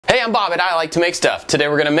Hey, I'm Bob and I like to make stuff. Today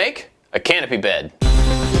we're gonna make a canopy bed.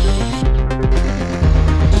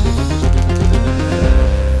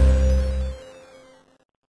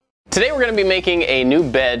 Today we're going to be making a new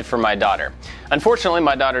bed for my daughter. Unfortunately,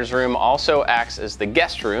 my daughter's room also acts as the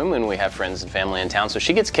guest room when we have friends and family in town, so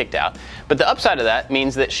she gets kicked out. But the upside of that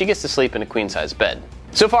means that she gets to sleep in a queen-size bed.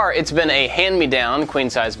 So far, it's been a hand-me-down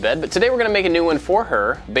queen-size bed, but today we're going to make a new one for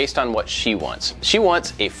her based on what she wants. She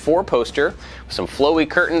wants a 4-poster with some flowy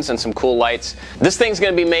curtains and some cool lights. This thing's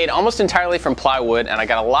going to be made almost entirely from plywood, and I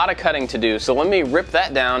got a lot of cutting to do, so let me rip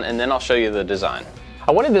that down and then I'll show you the design.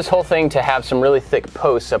 I wanted this whole thing to have some really thick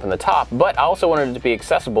posts up in the top, but I also wanted it to be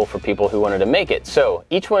accessible for people who wanted to make it. So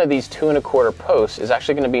each one of these 2 1/4 posts is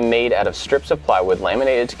actually going to be made out of strips of plywood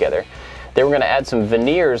laminated together. Then we're going to add some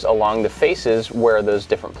veneers along the faces where those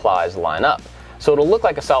different plies line up. So it'll look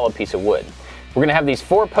like a solid piece of wood. We're going to have these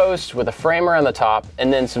 4 posts with a framer on the top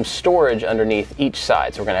and then some storage underneath each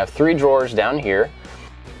side. So we're going to have 3 drawers down here.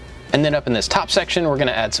 And then up in this top section, we're going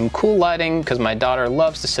to add some cool lighting because my daughter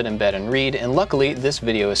loves to sit in bed and read. And luckily, this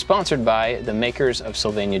video is sponsored by the makers of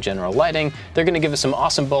Sylvania General Lighting. They're going to give us some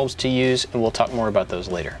awesome bulbs to use, and we'll talk more about those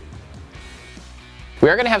later. We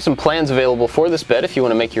are going to have some plans available for this bed if you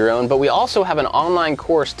want to make your own, but we also have an online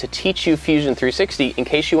course to teach you Fusion 360 in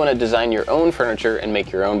case you want to design your own furniture and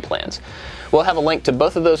make your own plans. We'll have a link to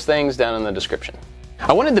both of those things down in the description.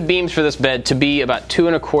 I wanted the beams for this bed to be about 2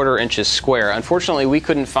 1/4 inches square. Unfortunately, we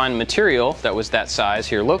couldn't find material that was that size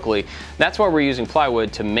here locally. That's why we're using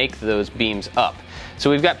plywood to make those beams up. So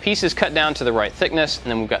we've got pieces cut down to the right thickness, and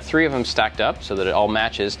then we've got 3 of them stacked up so that it all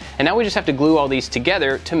matches. And now we just have to glue all these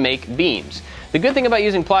together to make beams. The good thing about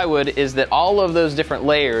using plywood is that all of those different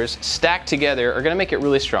layers stacked together are going to make it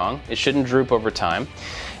really strong. It shouldn't droop over time.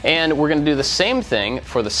 And we're going to do the same thing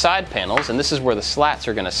for the side panels, and this is where the slats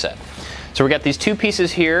are going to sit. So we got these 2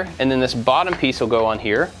 pieces here, and then this bottom piece will go on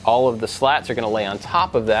here. All of the slats are going to lay on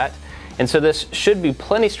top of that. And so this should be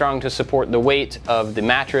plenty strong to support the weight of the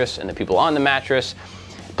mattress and the people on the mattress.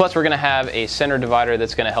 Plus we're going to have a center divider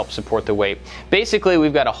that's going to help support the weight. Basically,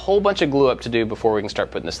 we've got a whole bunch of glue up to do before we can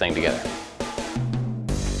start putting this thing together.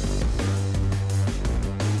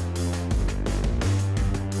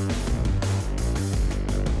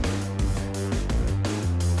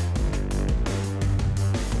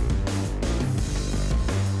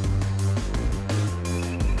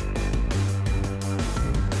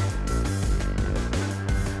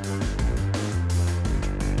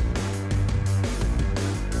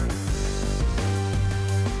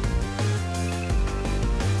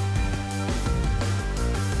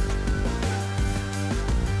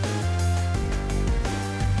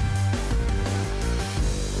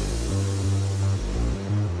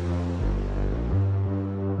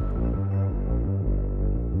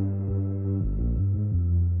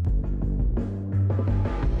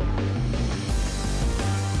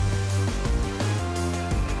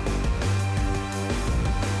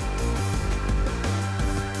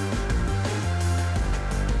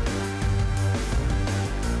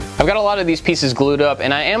 I've got a lot of these pieces glued up,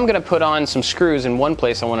 and I am going to put on some screws in one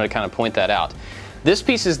place. I wanted to kind of point that out. This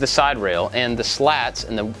piece is the side rail, and the slats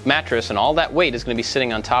and the mattress and all that weight is going to be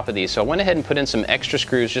sitting on top of these. So I went ahead and put in some extra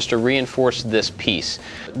screws just to reinforce this piece.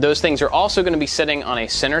 Those things are also going to be sitting on a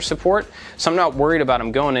center support, so I'm not worried about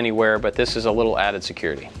them going anywhere, but this is a little added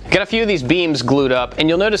security. Got a few of these beams glued up, and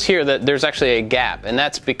you'll notice here that there's actually a gap, and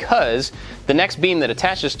that's because the next beam that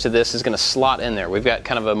attaches to this is going to slot in there. We've got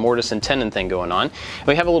kind of a mortise and tenon thing going on.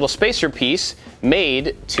 We have a little spacer piece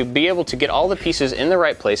made to be able to get all the pieces in the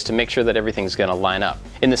right place to make sure that everything's going to line up.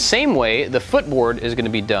 In the same way, the footboard is going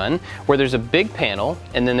to be done where there's a big panel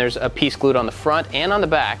and then there's a piece glued on the front and on the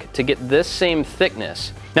back to get this same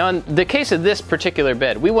thickness. Now in the case of this particular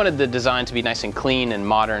bed, we wanted the design to be nice and clean and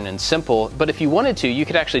modern and simple, but if you wanted to, you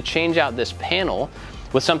could actually change out this panel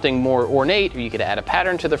with something more ornate, or you could add a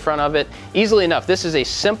pattern to the front of it. Easily enough, this is a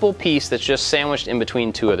simple piece that's just sandwiched in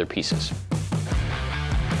between 2 other pieces.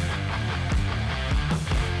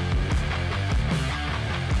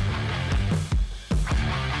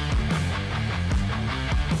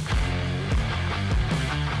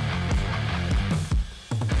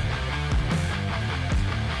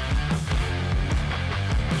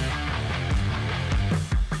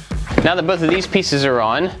 Now that both of these pieces are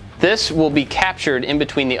on, this will be captured in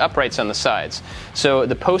between the uprights on the sides. So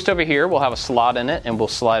the post over here will have a slot in it and will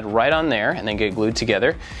slide right on there and then get glued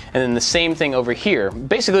together. And then the same thing over here.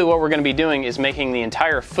 Basically what we're going to be doing is making the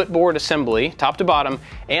entire footboard assembly, top to bottom,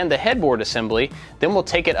 and the headboard assembly. Then we'll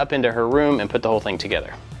take it up into her room and put the whole thing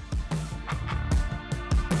together.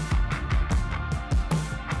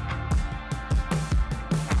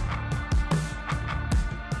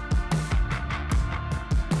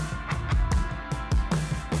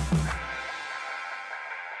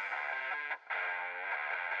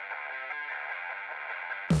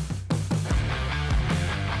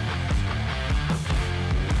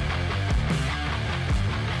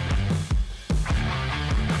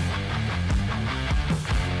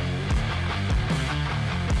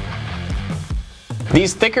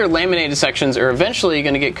 These thicker laminated sections are eventually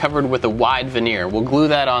going to get covered with a wide veneer. We'll glue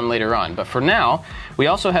that on later on, but for now, we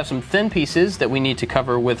also have some thin pieces that we need to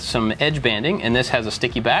cover with some edge banding, and this has a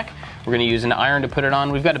sticky back. We're going to use an iron to put it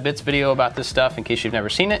on. We've got a bits video about this stuff in case you've never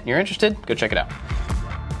seen it and you're interested, go check it out.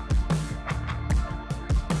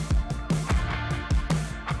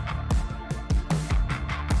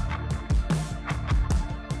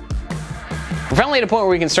 We're finally at a point where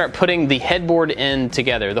we can start putting the headboard in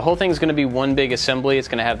together. The whole thing is going to be one big assembly. It's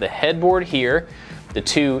going to have the headboard here, the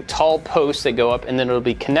two tall posts that go up, and then it'll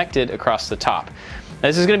be connected across the top. Now,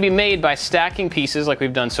 this is going to be made by stacking pieces like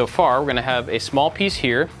we've done so far. We're going to have a small piece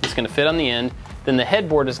here that's going to fit on the end. Then the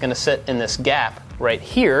headboard is going to sit in this gap right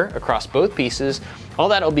here across both pieces. All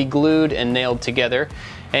that will be glued and nailed together.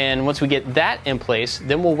 And once we get that in place,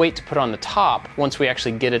 then we'll wait to put on the top once we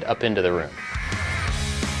actually get it up into the room.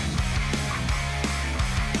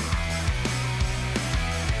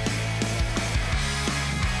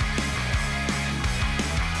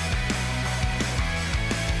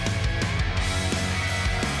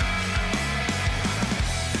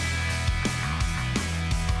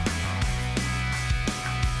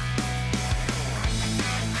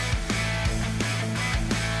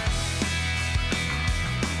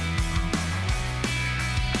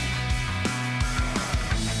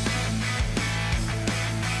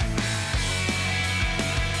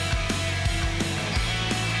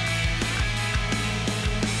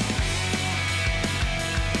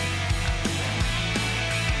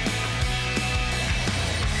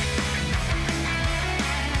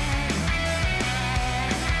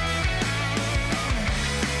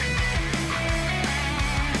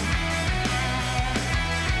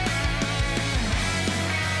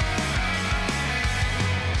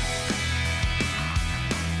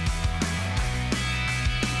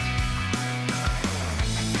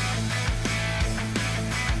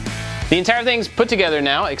 The entire thing's put together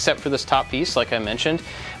now, except for this top piece, like I mentioned.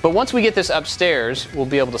 But once we get this upstairs, we'll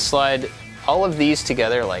be able to slide all of these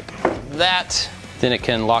together like that. Then it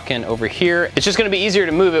can lock in over here. It's just gonna be easier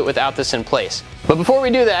to move it without this in place. But before we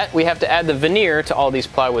do that, we have to add the veneer to all these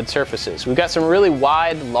plywood surfaces. We've got some really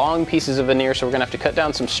wide, long pieces of veneer, so we're gonna have to cut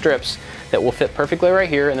down some strips that will fit perfectly right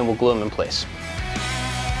here, and then we'll glue them in place.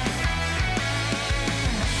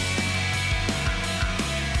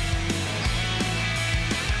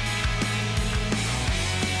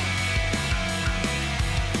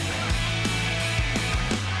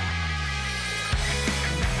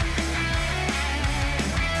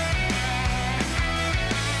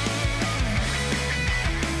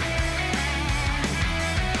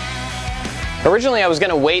 Originally I was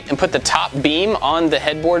going to wait and put the top beam on the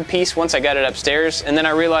headboard piece once I got it upstairs, and then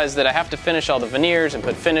I realized that I have to finish all the veneers and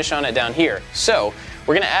put finish on it down here. So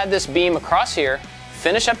we're going to add this beam across here,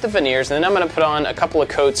 finish up the veneers, and then I'm going to put on a couple of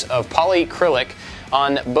coats of polyacrylic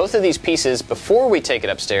on both of these pieces before we take it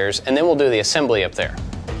upstairs, and then we'll do the assembly up there.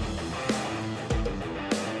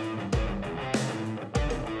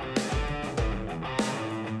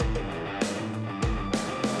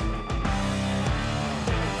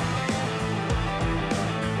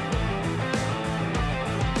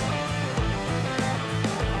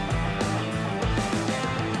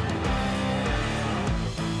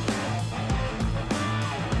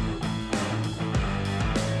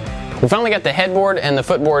 We finally got the headboard and the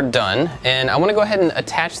footboard done, and I want to go ahead and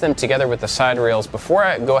attach them together with the side rails before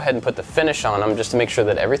I go ahead and put the finish on them, just to make sure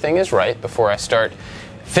that everything is right before I start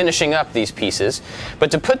finishing up these pieces. But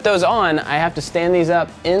to put those on, I have to stand these up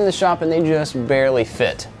in the shop and they just barely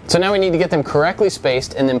fit. So now we need to get them correctly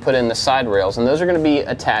spaced and then put in the side rails, and those are going to be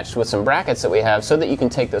attached with some brackets that we have so that you can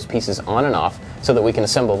take those pieces on and off so that we can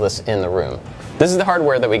assemble this in the room. This is the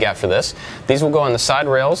hardware that we got for this. These will go on the side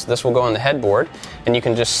rails, this will go on the headboard, and you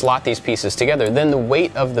can just slot these pieces together. Then the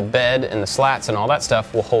weight of the bed and the slats and all that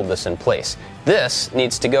stuff will hold this in place. This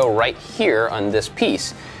needs to go right here on this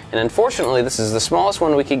piece, and unfortunately this is the smallest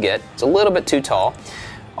one we could get. It's a little bit too tall.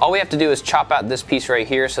 All we have to do is chop out this piece right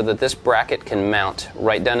here so that this bracket can mount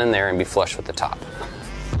right down in there and be flush with the top.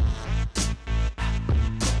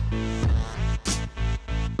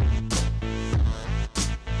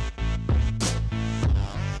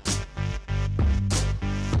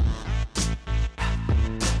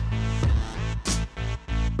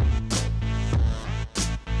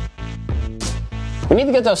 We need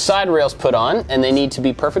to get those side rails put on, and they need to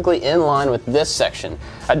be perfectly in line with this section.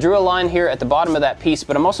 I drew a line here at the bottom of that piece,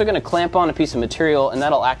 but I'm also going to clamp on a piece of material, and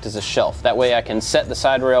that'll act as a shelf. That way I can set the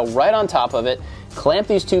side rail right on top of it, clamp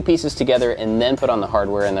these two pieces together, and then put on the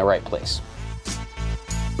hardware in the right place.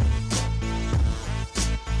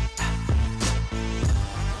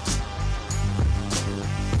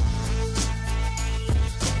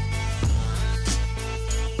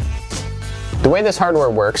 way this hardware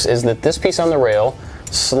works is that this piece on the rail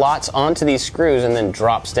slots onto these screws and then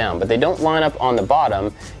drops down, but they don't line up on the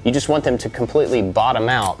bottom. You just want them to completely bottom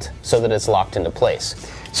out so that it's locked into place.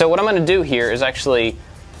 So what I'm going to do here is actually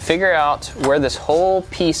figure out where this whole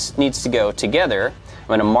piece needs to go together. I'm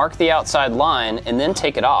going to mark the outside line and then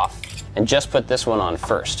take it off and just put this one on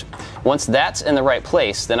first. Once that's in the right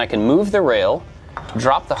place, then I can move the rail,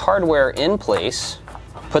 drop the hardware in place,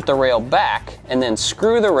 put the rail back, and then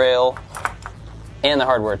screw the rail and the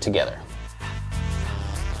hardware together.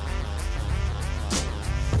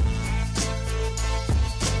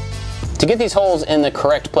 To get these holes in the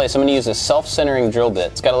correct place, I'm going to use a self-centering drill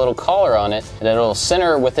bit. It's got a little collar on it, and it'll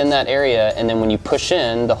center within that area, and then when you push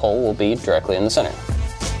in, the hole will be directly in the center.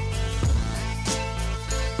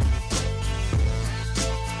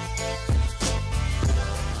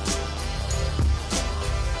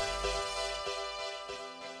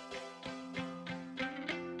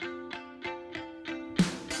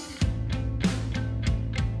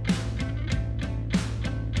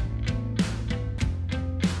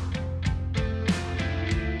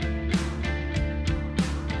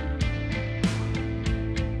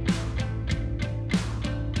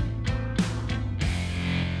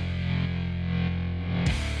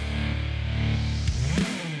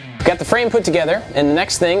 Got the frame put together, and the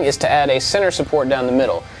next thing is to add a center support down the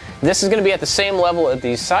middle. This is going to be at the same level as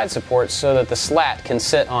these side supports so that the slat can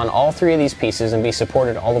sit on all three of these pieces and be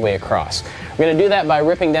supported all the way across. We're going to do that by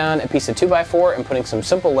ripping down a piece of 2x4 and putting some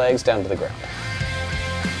simple legs down to the ground.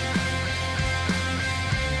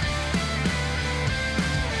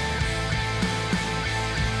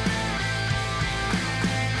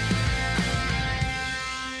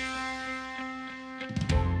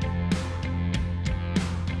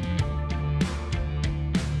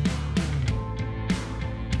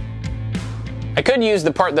 I could use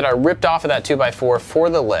the part that I ripped off of that 2x4 for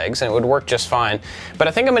the legs, and it would work just fine, but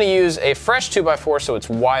I think I'm going to use a fresh 2x4 so it's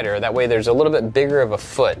wider. That way there's a little bit bigger of a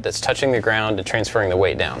foot that's touching the ground and transferring the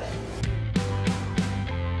weight down.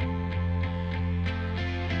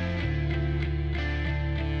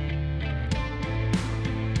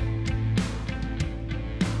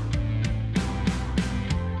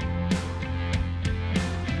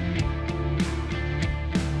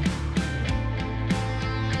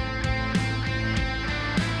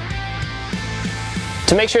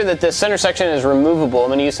 To make sure that this center section is removable, I'm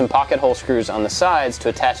going to use some pocket hole screws on the sides to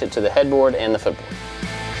attach it to the headboard and the footboard.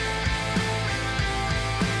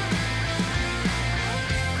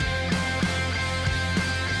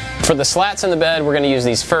 For the slats in the bed, we're going to use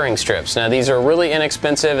these furring strips. Now these are really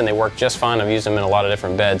inexpensive and they work just fine. I've used them in a lot of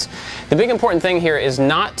different beds. The big important thing here is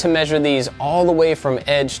not to measure these all the way from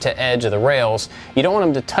edge to edge of the rails. You don't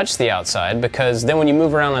want them to touch the outside because then when you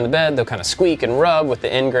move around on the bed, they'll kind of squeak and rub with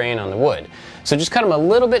the end grain on the wood. So just cut them a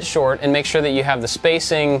little bit short and make sure that you have the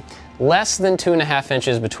spacing less than 2.5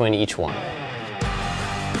 inches between each one.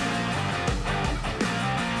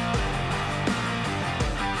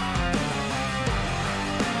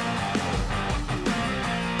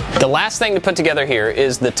 The last thing to put together here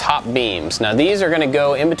is the top beams. Now these are going to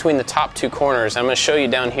go in between the top two corners. I'm going to show you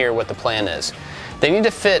down here what the plan is. They need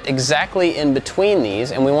to fit exactly in between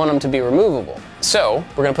these, and we want them to be removable. So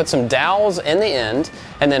we're going to put some dowels in the end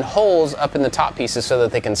and then holes up in the top pieces so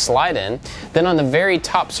that they can slide in. Then on the very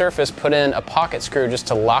top surface put in a pocket screw just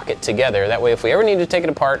to lock it together. That way if we ever need to take it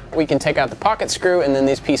apart, we can take out the pocket screw and then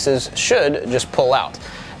these pieces should just pull out.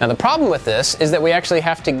 Now the problem with this is that we actually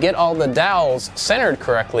have to get all the dowels centered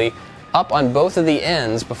correctly up on both of the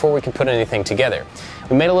ends before we can put anything together.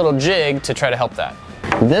 We made a little jig to try to help that.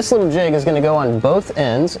 This little jig is going to go on both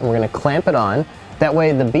ends and we're going to clamp it on. That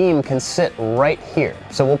way the beam can sit right here.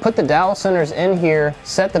 So we'll put the dowel centers in here,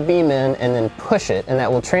 set the beam in, and then push it, and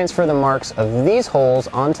that will transfer the marks of these holes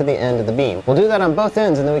onto the end of the beam. We'll do that on both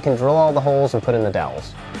ends and then we can drill all the holes and put in the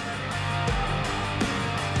dowels.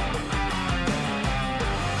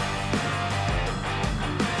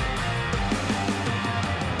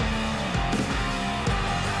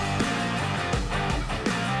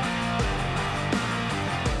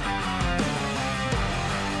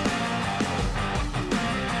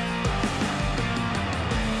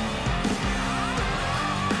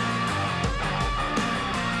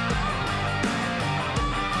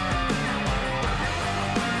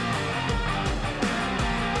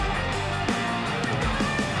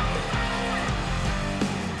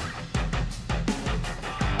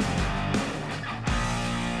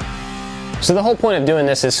 So the whole point of doing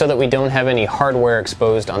this is so that we don't have any hardware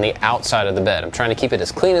exposed on the outside of the bed. I'm trying to keep it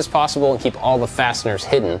as clean as possible and keep all the fasteners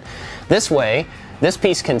hidden. This way, this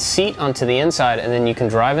piece can seat onto the inside, and then you can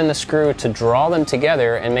drive in the screw to draw them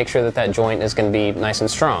together and make sure that that joint is going to be nice and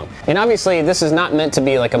strong. And obviously this is not meant to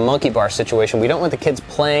be like a monkey bar situation. We don't want the kids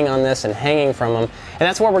playing on this and hanging from them. And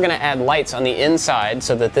that's why we're going to add lights on the inside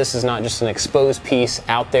so that this is not just an exposed piece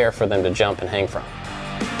out there for them to jump and hang from.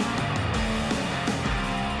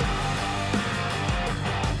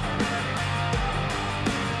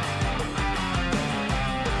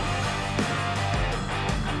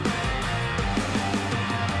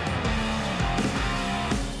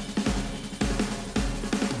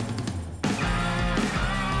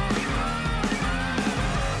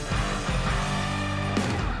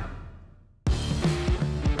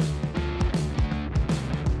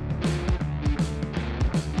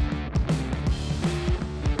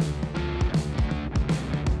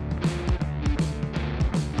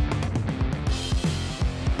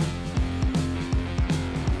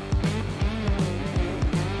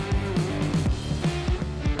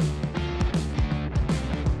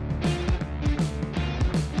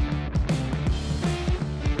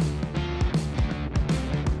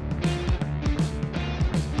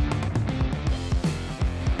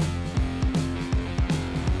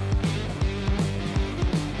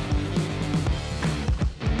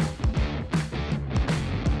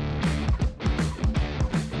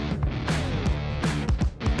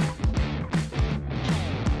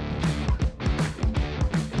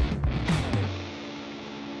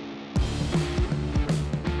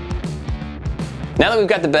 Now that we've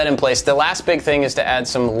got the bed in place, the last big thing is to add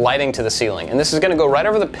some lighting to the ceiling. And this is going to go right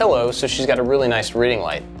over the pillow, so she's got a really nice reading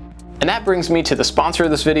light. And that brings me to the sponsor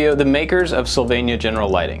of this video, the makers of Sylvania General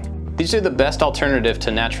Lighting. These are the best alternative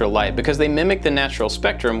to natural light because they mimic the natural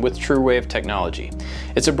spectrum with true wave technology.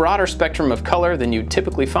 It's a broader spectrum of color than you'd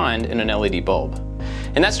typically find in an LED bulb.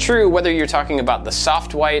 And that's true whether you're talking about the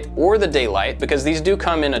soft white or the daylight, because these do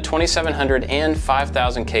come in a 2700 and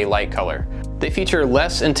 5000K light color. They feature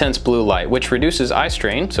less intense blue light, which reduces eye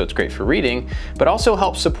strain, so it's great for reading, but also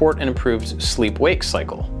helps support an improved sleep-wake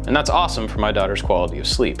cycle. And that's awesome for my daughter's quality of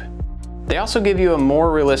sleep. They also give you a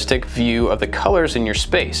more realistic view of the colors in your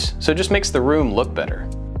space, so it just makes the room look better.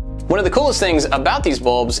 One of the coolest things about these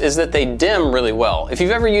bulbs is that they dim really well. If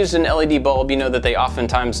you've ever used an LED bulb, you know that they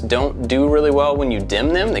oftentimes don't do really well when you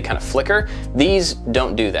dim them. They kind of flicker. These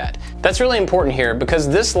don't do that. That's really important here because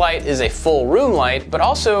this light is a full room light, but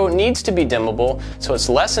also needs to be dimmable, so it's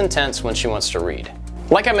less intense when she wants to read.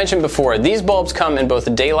 Like I mentioned before, these bulbs come in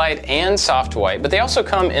both daylight and soft white, but they also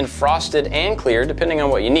come in frosted and clear depending on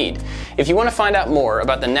what you need. If you want to find out more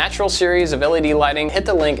about the Natural series of LED lighting, hit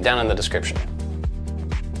the link down in the description.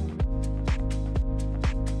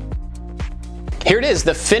 Here it is,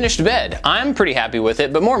 the finished bed. I'm pretty happy with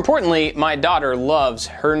it, but more importantly, my daughter loves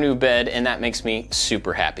her new bed, and that makes me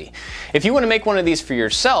super happy. If you want to make one of these for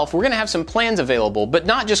yourself, we're going to have some plans available, but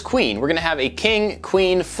not just queen. We're going to have a king,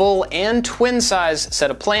 queen, full, and twin size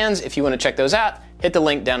set of plans. If you want to check those out, hit the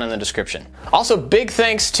link down in the description. Also, big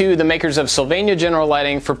thanks to the makers of Sylvania General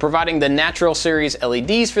Lighting for providing the Natural series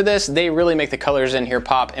LEDs for this. They really make the colors in here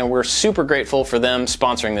pop, and we're super grateful for them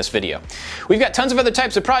sponsoring this video. We've got tons of other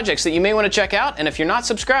types of projects that you may want to check out, and if you're not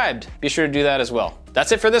subscribed, be sure to do that as well.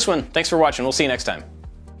 That's it for this one. Thanks for watching. We'll see you next time.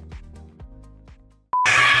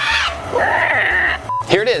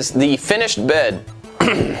 Here it is, the finished bed.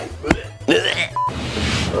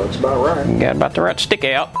 That's about right. Got about the right stick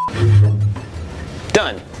out.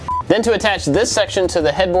 Done. Then to attach this section to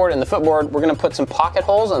the headboard and the footboard, we're going to put some pocket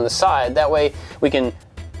holes on the side. That way we can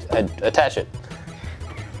attach it.